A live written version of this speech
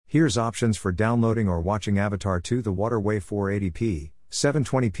Here's options for downloading or watching Avatar 2: The Waterway. 480p,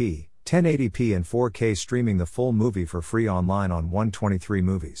 720p, 1080p and 4K, streaming the full movie for free online on 123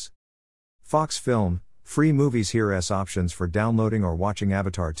 Movies. Fox Film, free movies. Here's options for downloading or watching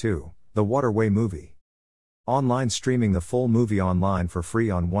Avatar 2: The Waterway movie. Online, streaming the full movie online for free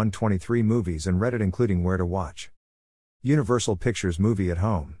on 123 Movies and Reddit, including where to watch. Universal Pictures Movie at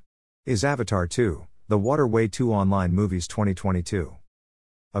Home. Is Avatar 2: The Waterway 2 online movies 2022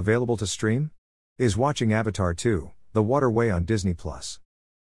 available to stream? Is watching Avatar 2: The Waterway on Disney+,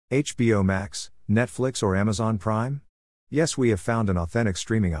 HBO Max, Netflix or Amazon Prime? Yes, we have found an authentic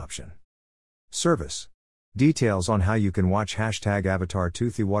streaming option. Service. Details on how you can watch #Avatar 2: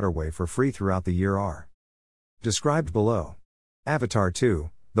 The Waterway for free throughout the year are described below. Avatar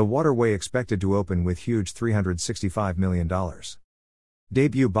 2: The Waterway expected to open with huge $365 million.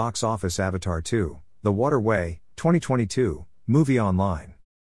 Debut box office. Avatar 2: The Waterway, 2022, movie online.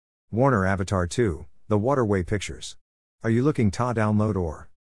 Warner. Avatar 2: The Waterway Pictures. Are you looking to download or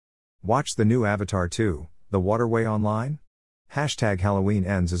watch the new Avatar 2: The Waterway online? #Halloween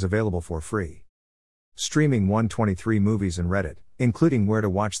Ends is available for free. Streaming 123 Movies and Reddit, including where to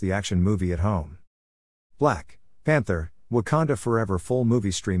watch the action movie at home. Black Panther: Wakanda Forever full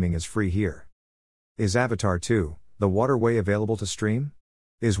movie streaming is free here. Is Avatar 2: The Waterway available to stream?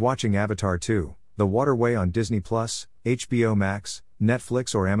 Is watching Avatar 2: The Waterway on Disney+, HBO Max,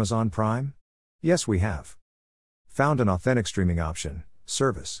 Netflix or Amazon Prime? Yes, we have found an authentic streaming option.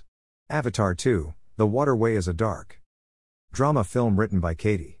 Service. Avatar 2: The Waterway is a dark drama film written by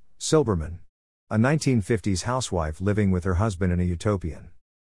Katie Silberman, a 1950s housewife living with her husband in a utopian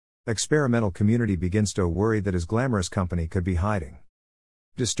experimental community, begins to worry that his glamorous company could be hiding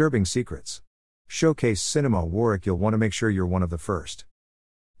disturbing secrets. Showcase Cinema Warwick. You'll want to make sure you're one of the first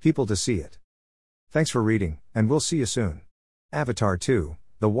people to see it. Thanks for reading, and we'll see you soon. Avatar 2: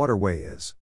 The Waterway is